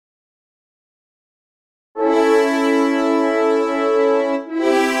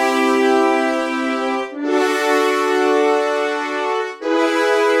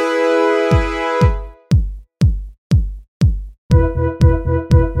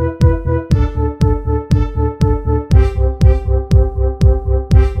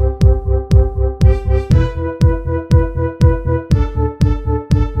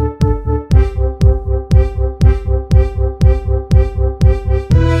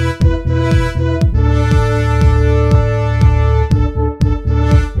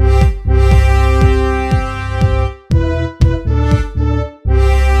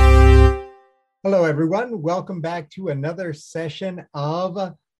everyone. Welcome back to another session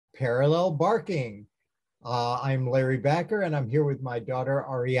of Parallel Barking. I'm Larry Backer, and I'm here with my daughter,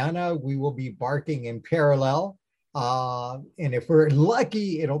 Ariana. We will be barking in parallel. And if we're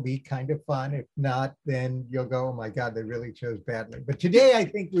lucky, it'll be kind of fun. If not, then you'll go, oh my God, they really chose badly. But today, I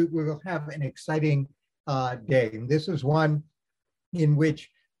think we will have an exciting day. And this is one in which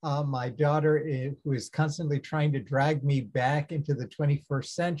my daughter, who is constantly trying to drag me back into the 21st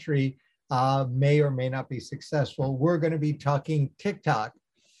century, may or may not be successful. We're going to be talking TikTok,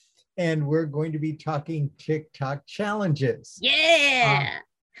 and we're going to be talking TikTok challenges. Yeah.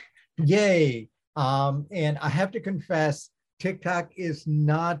 Yay. And I have to confess, TikTok is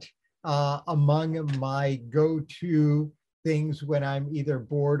not among my go-to things when I'm either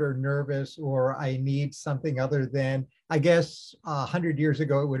bored or nervous, or I need something other than, I guess 100 years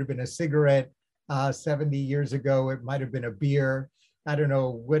ago, it would have been a cigarette. 70 years ago, it might have been a beer. I don't know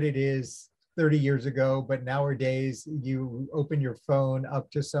what it is 30 years ago, but nowadays you open your phone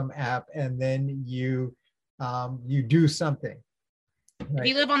up to some app and then you do something. Right? If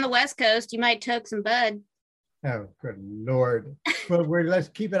you live on the West Coast, you might toke some bud. Oh, good Lord. Well, let's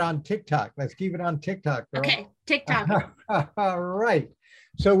keep it on TikTok. Let's keep it on TikTok, girl. Okay, TikTok. All right.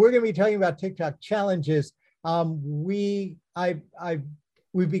 So we're going to be talking about TikTok challenges. We've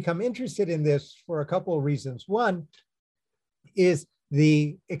become interested in this for a couple of reasons. One is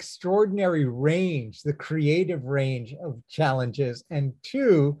the extraordinary range, the creative range of challenges. And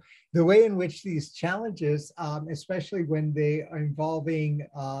two, the way in which these challenges, especially when they are involving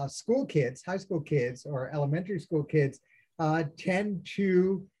school kids, high school kids or elementary school kids, tend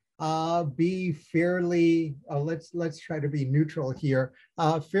to be fairly, let's try to be neutral here,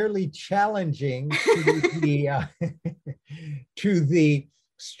 fairly challenging to the, to the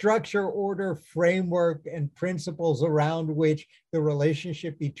structure, order, framework, and principles around which the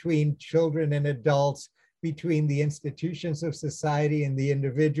relationship between children and adults, between the institutions of society and the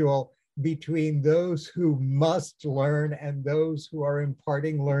individual, between those who must learn and those who are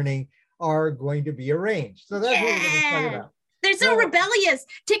imparting learning are going to be arranged. So that's what we're going to talk about. They're so rebellious.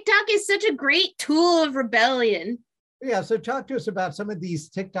 TikTok is such a great tool of rebellion. Yeah, so talk to us about some of these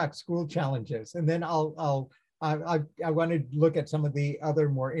TikTok school challenges, and then I want to look at some of the other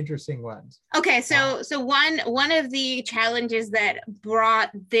more interesting ones. Okay, so one of the challenges that brought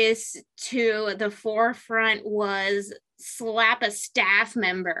this to the forefront was slap a staff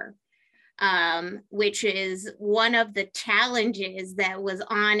member, which is one of the challenges that was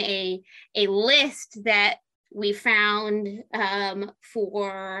on a list that we found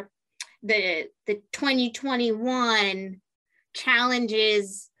for the 2021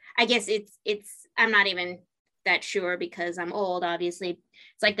 challenges. I guess it's I'm not even that sure because I'm old, obviously.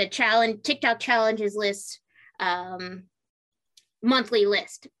 It's like the TikTok challenges list, monthly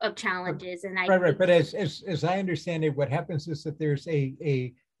list of challenges. And right. But as I understand it, what happens is that there's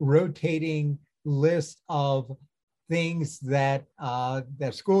a rotating list of things that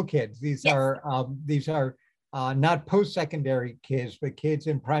that school kids, these are not post-secondary kids, but kids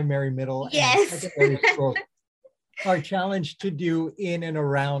in primary, middle, and secondary schools are challenged to do in and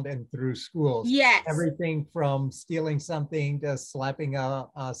around and through schools. Yes. Everything from stealing something to slapping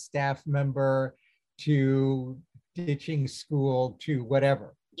a staff member to ditching school to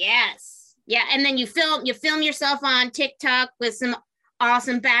whatever. Yes. Yeah. And then you film yourself on TikTok with some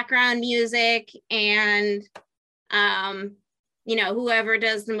awesome background music, and whoever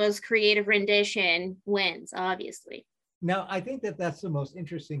does the most creative rendition wins, obviously. Now, I think that that's the most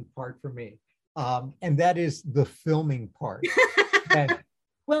interesting part for me. And that is the filming part.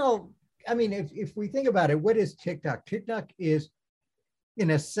 Well, I mean, if we think about it, what is TikTok? TikTok is,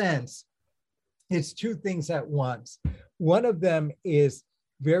 in a sense, it's two things at once. One of them is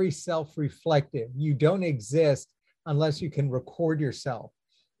very self-reflective. You don't exist unless you can record yourself.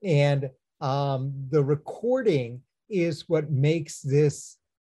 And the recording is what makes this,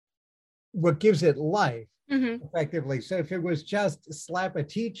 what gives it life, effectively. So if it was just slap a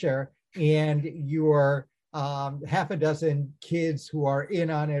teacher and your half a dozen kids who are in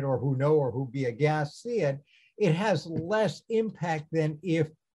on it or who know or who be aghast see it, it has less impact than if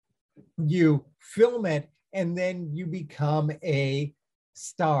you film it and then you become a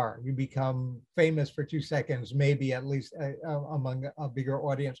star. You become famous for 2 seconds, maybe at least among a bigger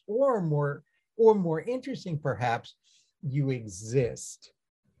audience, or more interesting perhaps, you exist.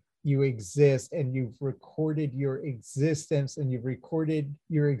 You exist and you've recorded your existence, and you've recorded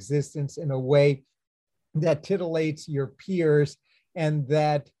your existence in a way that titillates your peers and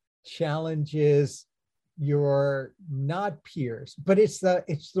that challenges your not peers. But it's the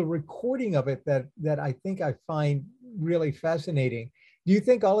recording of it that I think I find really fascinating. Do you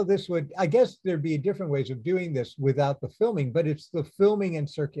think all of this would, I guess there'd be different ways of doing this without the filming, but it's the filming and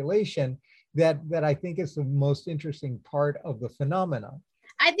circulation that I think is the most interesting part of the phenomenon.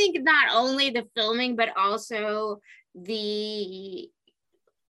 I think not only the filming, but also the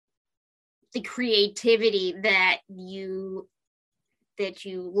creativity that you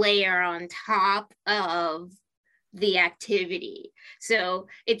layer on top of the activity. So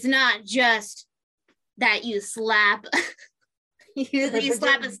it's not just that you slap you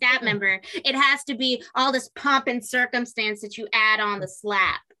slap a staff member. It has to be all this pomp and circumstance that you add on the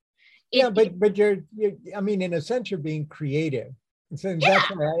slap. But you're I mean, in a sense, you're being creative. So that's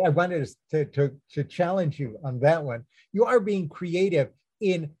why I wanted to challenge you on that one. You are being creative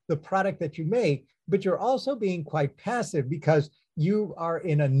in the product that you make, but you're also being quite passive because you are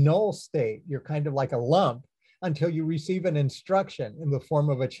in a null state. You're kind of like a lump until you receive an instruction in the form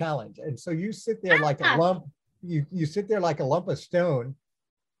of a challenge. And so you sit there like a lump, you sit there like a lump of stone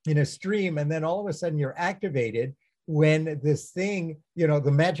in a stream, and then all of a sudden you're activated when this thing,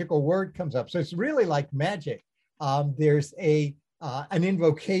 the magical word comes up. So it's really like magic. There's an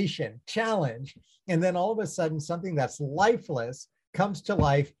invocation, challenge, and then all of a sudden something that's lifeless comes to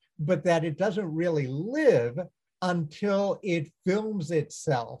life, but that it doesn't really live until it films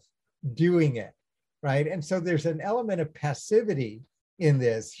itself doing it, right? And so there's an element of passivity in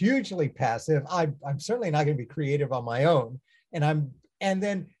this, hugely passive. I'm certainly not going to be creative on my own, and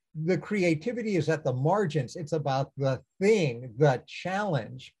then the creativity is at the margins. It's about the thing, the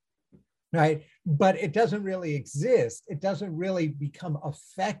challenge, right? But it doesn't really exist. It doesn't really become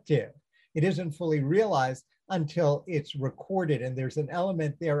effective. It isn't fully realized until it's recorded. And there's an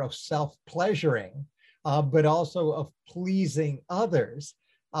element there of self-pleasuring, but also of pleasing others.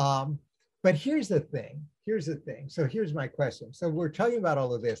 But here's the thing. So here's my question. So we're talking about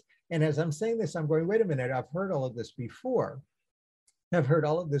all of this. And as I'm saying this, I'm going, wait a minute, I've heard all of this before.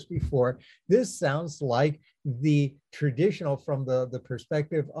 This sounds like the traditional, from the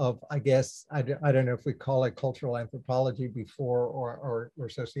perspective of, I guess, I don't know if we call it cultural anthropology before or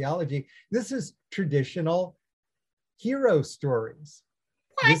sociology. This is traditional hero stories.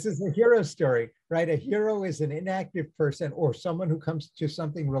 This is a hero story, right? A hero is an inactive person or someone who comes to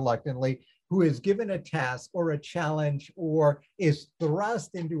something reluctantly, who is given a task or a challenge or is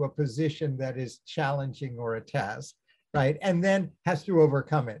thrust into a position that is challenging or a task, right? And then has to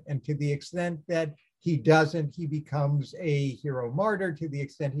overcome it. And to the extent that he doesn't, he becomes a hero martyr. To the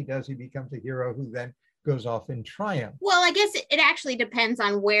extent he does, he becomes a hero who then goes off in triumph. Well, I guess it actually depends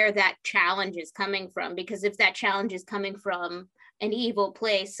on where that challenge is coming from, because if that challenge is coming from an evil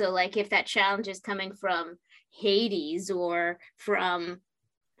place, so like if that challenge is coming from Hades or from,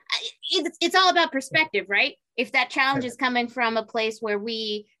 it's all about perspective, right? If that challenge is coming from a place where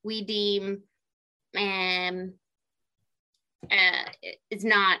we deem it's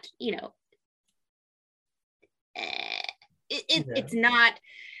not, it's not,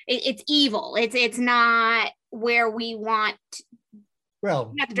 it's evil. It's not where we want.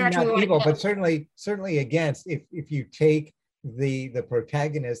 Well, not evil, but certainly against. If you take the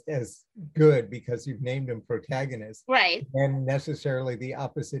protagonist as good because you've named him protagonist, right? And necessarily the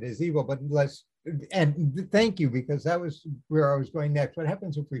opposite is evil. But thank you, because that was where I was going next. What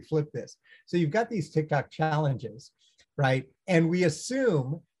happens if we flip this? So you've got these TikTok challenges, right? And we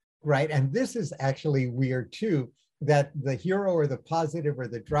assume, right, and this is actually weird too, that the hero or the positive or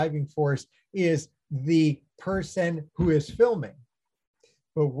the driving force is the person who is filming.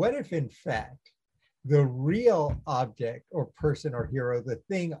 But what if in fact the real object or person or hero, the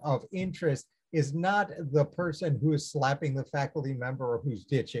thing of interest, is not the person who is slapping the faculty member or who's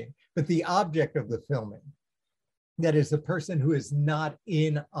ditching, but the object of the filming? That is the person who is not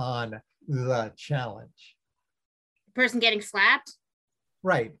in on the challenge. Person getting slapped?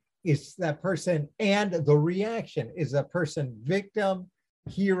 Right. It's that person, and the reaction is a person, victim,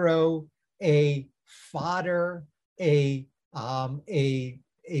 hero, a fodder, a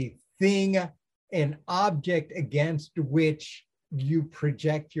thing, an object against which you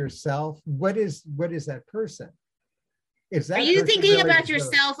project yourself. What is that person? Are you thinking really about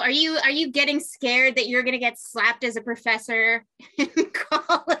yourself? Are you getting scared that you're going to get slapped as a professor in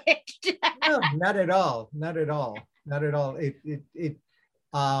college? No, not at all.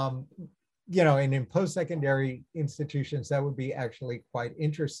 And in post-secondary institutions, that would be actually quite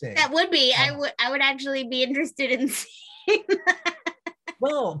interesting. That would be. I would actually be interested in seeing that.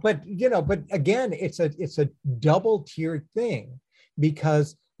 Well, but again, it's a double-tiered thing,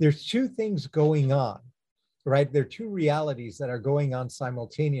 because there's two things going on, right? There are two realities that are going on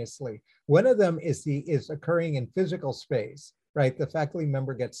simultaneously. One of them is occurring in physical space, right? The faculty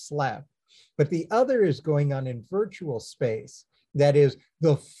member gets slapped. But the other is going on in virtual space. That is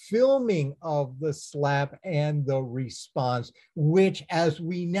the filming of the slap and the response, which, as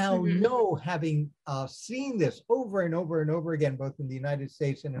we now know, having seen this over and over and over again, both in the United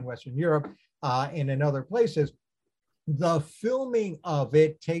States and in Western Europe and in other places, the filming of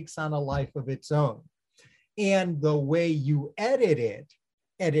it takes on a life of its own. And the way you edit it,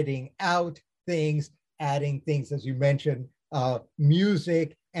 editing out things, adding things, as you mentioned,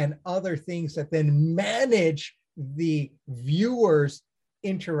 music and other things that then manage the viewer's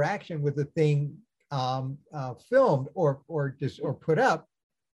interaction with the thing filmed or put up,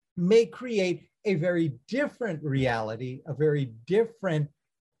 may create a very different reality, a very different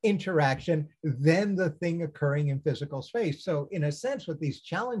interaction than the thing occurring in physical space. So in a sense, what these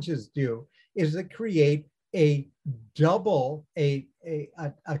challenges do is to create a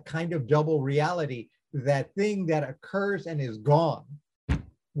kind of double reality. That thing that occurs and is gone,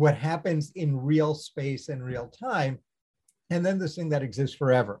 what happens in real space and real time, and then this thing that exists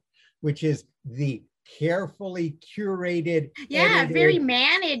forever, which is the carefully curated, edited, very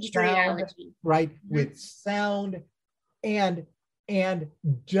managed sound, reality, right? With sound and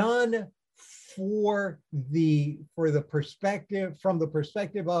done for the perspective, from the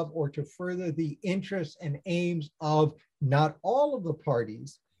perspective of, or to further the interests and aims of not all of the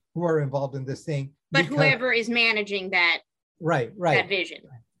parties who are involved in this thing, but whoever is managing that that vision.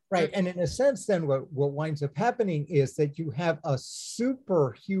 Right. And in a sense, then what winds up happening is that you have a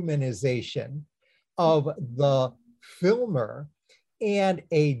superhumanization of the filmer and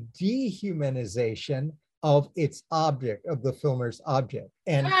a dehumanization of its object, of the filmer's object.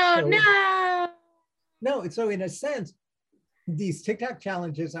 And so in a sense, these TikTok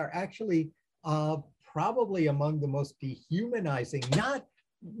challenges are actually probably among the most dehumanizing, not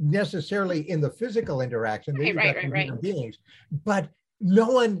necessarily in the physical interaction, these are human beings, but no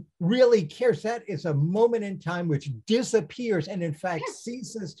one really cares. That is a moment in time which disappears and in fact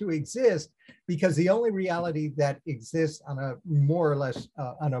ceases to exist, because the only reality that exists on a more or less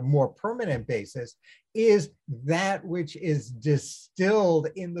on a more permanent basis is that which is distilled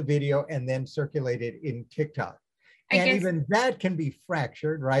in the video and then circulated in TikTok. And even that can be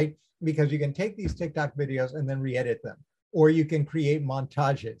fractured, right? Because you can take these TikTok videos and then re-edit them, or you can create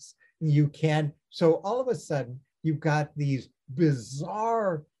montages. You can, so all of a sudden you've got these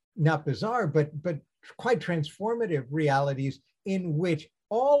bizarre, not bizarre, but quite transformative realities in which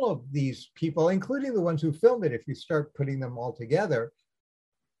all of these people, including the ones who filmed it, if you start putting them all together,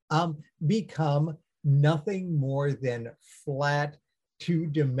 become nothing more than flat,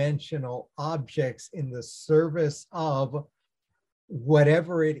 two-dimensional objects in the service of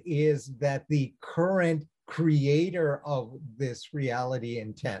whatever it is that the current creator of this reality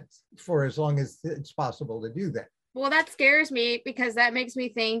intends, for as long as it's possible to do that. Well, that scares me, because that makes me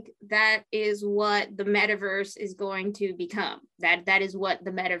think that is what the metaverse is going to become. That is what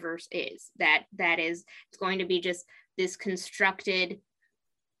the metaverse is. That is, it's going to be just this constructed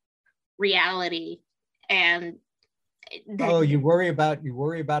reality. And you worry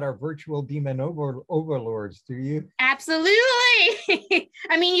about our virtual demon overlords, do you? Absolutely.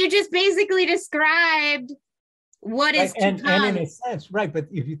 I mean, you just basically described what is to come. And in a sense, right, but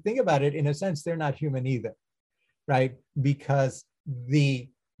if you think about it, in a sense, they're not human either, right? Because the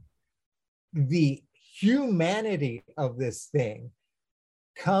humanity of this thing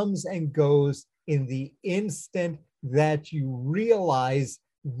comes and goes in the instant that you realize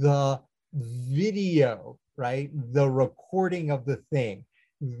the video, right? The recording of the thing.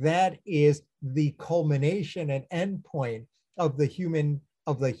 That is the culmination and endpoint of the human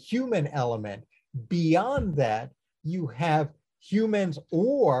element. Beyond that, you have humans,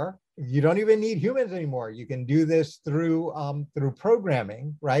 or you don't even need humans anymore. You can do this through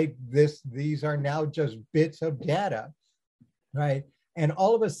programming, right? These are now just bits of data, right? And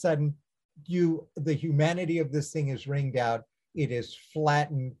all of a sudden, the humanity of this thing is ringed out. It is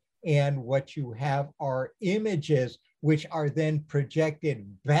flattened, and what you have are images which are then projected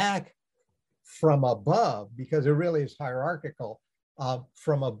back from above, because it really is hierarchical,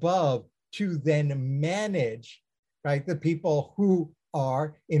 from above, to then manage, right, the people who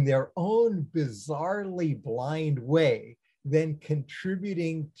are in their own bizarrely blind way then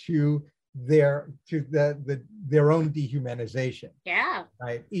contributing to their own dehumanization. Yeah.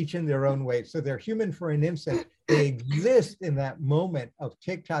 Right, each in their own way. So they're human for an instant. They exist in that moment of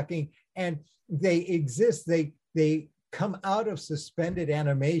TikToking, and they exist. They come out of suspended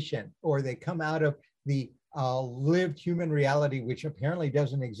animation, or they come out of the lived human reality, which apparently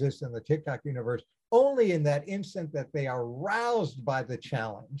doesn't exist in the TikTok universe, only in that instant that they are roused by the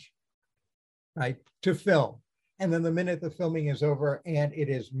challenge, right, to film. And then the minute the filming is over and it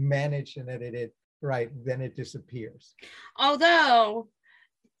is managed and edited, right, then it disappears. Although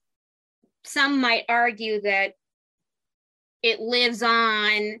some might argue that it lives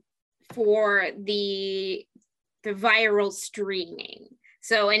on for the viral streaming.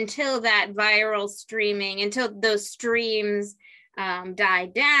 So until that viral streaming, until those streams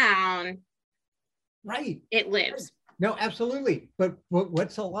die down, right, it lives. No, absolutely. But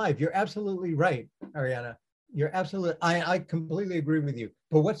what's alive? You're absolutely right, Ariana. You're absolutely, I completely agree with you.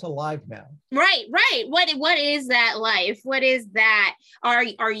 But what's alive now? Right. What is that life? What is that?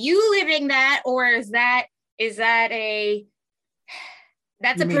 Are you living that, or is that a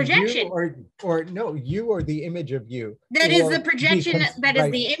that's You a mean projection? You or no, you or the image of you. That is the projection. That is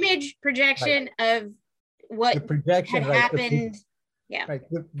right, the image projection of what the projection, had right, happened. Yeah. Right.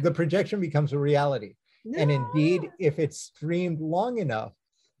 The projection becomes a reality. No. And indeed, if it's streamed long enough,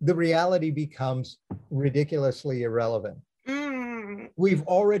 the reality becomes ridiculously irrelevant. We've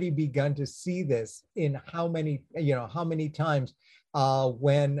already begun to see this in how many times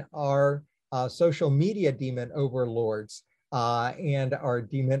when our social media demon overlords and our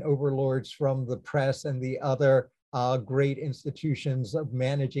demon overlords from the press and the other great institutions of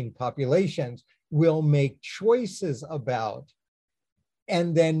managing populations will make choices about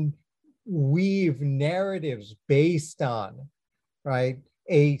and then weave narratives based on, right,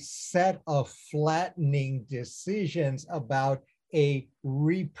 a set of flattening decisions about a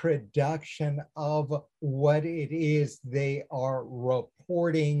reproduction of what it is they are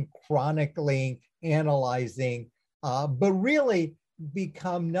reporting, chronicling, analyzing, but really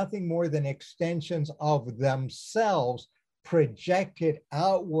become nothing more than extensions of themselves projected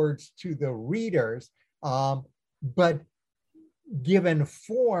outwards to the readers, but given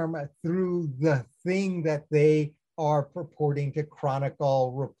form through the thing that they are purporting to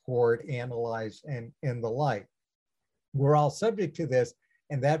chronicle, report, analyze, and the like. We're all subject to this,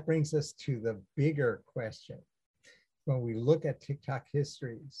 and that brings us to the bigger question. When we look at TikTok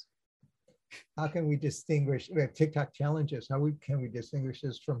histories, how can we distinguish TikTok challenges? Can we distinguish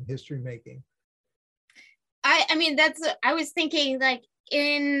this from history making? I mean, I was thinking, like,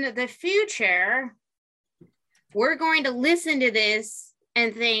 in the future, we're going to listen to this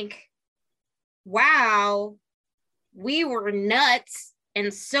and think, wow, we were nuts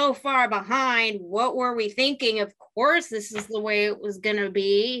and so far behind. What were we thinking? Of course, this is the way it was going to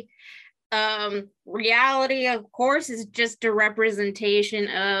be. Reality, of course, is just a representation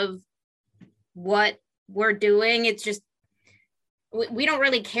of what we're doing. It's just, we don't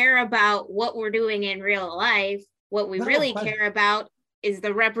really care about what we're doing in real life. What we really care about is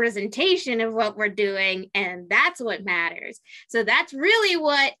the representation of what we're doing, and that's what matters. So that's really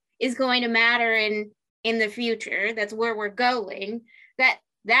what is going to matter in the future. That's where we're going.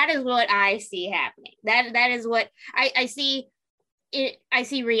 That is what I see happening. That is what I see. I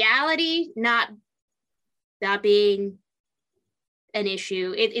see reality not being an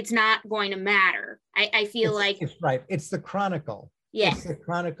issue. It's not going to matter. I feel it's right. It's the chronicle. Yeah. It's the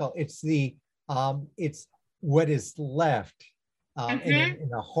chronicle. It's the it's what is left. In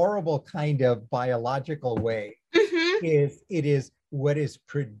a horrible kind of biological way, it is what is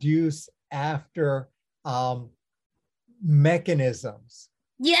produced after mechanisms.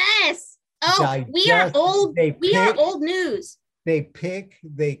 Yes. Oh, we are old. We are old news. They pick,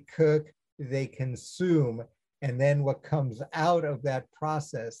 they cook, they consume, and then what comes out of that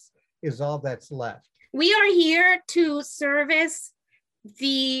process is all that's left. We are here to service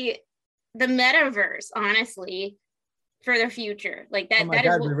the metaverse, honestly, for the future. Like that. Oh my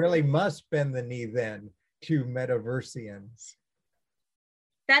God, we really must bend the knee then to metaversians.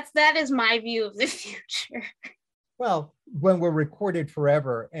 That is my view of the future. Well, when we're recorded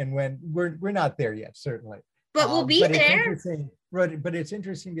forever, and when we're not there yet, certainly. But we'll be there. But it's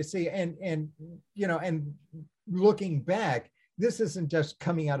interesting to see, and looking back, this isn't just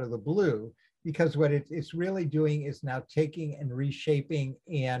coming out of the blue, because what it's really doing is now taking and reshaping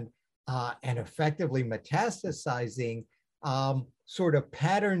and effectively metastasizing sort of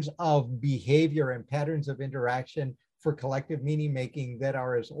patterns of behavior and patterns of interaction for collective meaning making that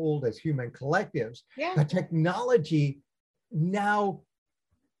are as old as human collectives. Yeah. But technology now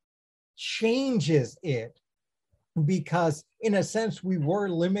changes it, because in a sense we were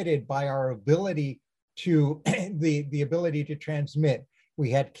limited by our ability to the ability to transmit.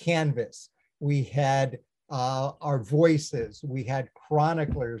 We had canvas, we had our voices, we had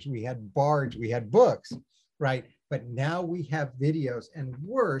chroniclers, we had bards, we had books, right? But now we have videos, and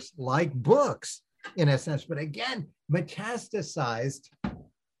worse, like books in a sense, but again, metastasized,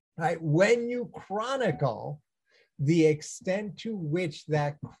 right? When you chronicle, the extent to which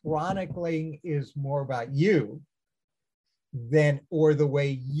that chronicling is more about you than, or the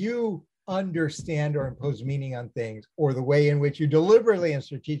way you understand or impose meaning on things, or the way in which you deliberately and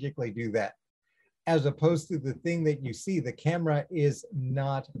strategically do that, as opposed to the thing that you see. The camera is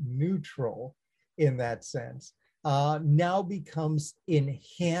not neutral in that sense, now becomes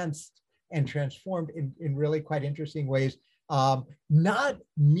enhanced and transformed in really quite interesting ways. Not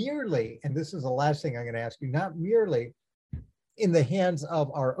merely, and this is the last thing I'm going to ask you, not merely in the hands of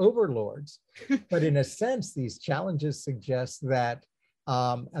our overlords, but in a sense, these challenges suggest that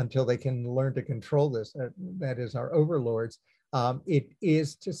until they can learn to control this, that is our overlords, it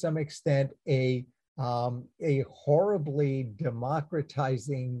is to some extent a horribly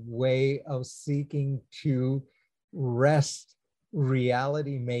democratizing way of seeking to wrest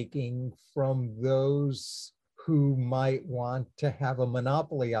reality making from those who might want to have a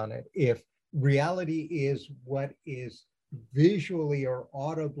monopoly on it. If reality is what is visually or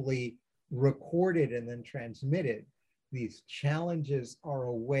audibly recorded and then transmitted, these challenges are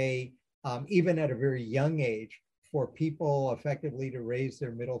a way, even at a very young age, for people effectively to raise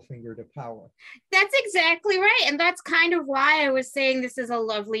their middle finger to power. That's exactly right. And that's kind of why I was saying this is a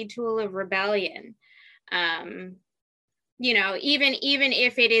lovely tool of rebellion. You know, even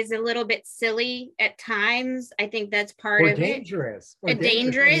if it is a little bit silly at times, I think that's part of dangerous. it.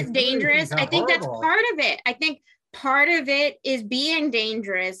 Dangerous. I think that's part of it. I think part of it is being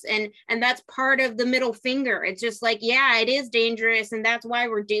dangerous, and that's part of the middle finger. It's just like, yeah, it is dangerous, and that's why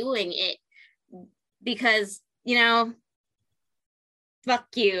we're doing it, because, you know, fuck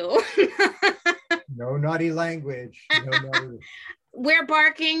you. No naughty language. No naughty. We're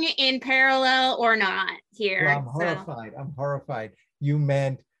barking in parallel or not here. Well, I'm horrified. I'm horrified. You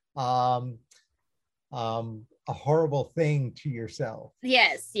meant a horrible thing to yourself.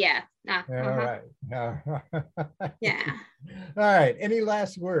 Yes. Yeah. All right. Yeah. All right. Any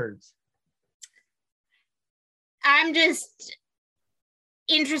last words? I'm just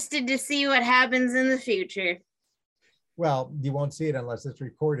interested to see what happens in the future. Well, you won't see it unless it's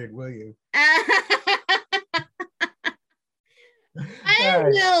recorded, will you? I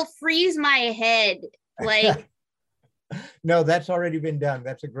will freeze my head. Like, no, that's already been done.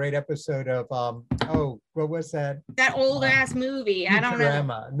 That's a great episode of what was that? That old ass movie. Futurama. I don't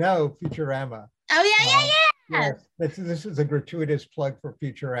know. No, Futurama. Oh yeah. Yes. This is a gratuitous plug for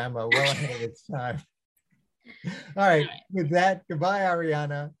Futurama. Well ahead of its time. All right. With that, goodbye,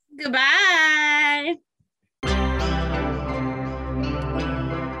 Ariana. Goodbye.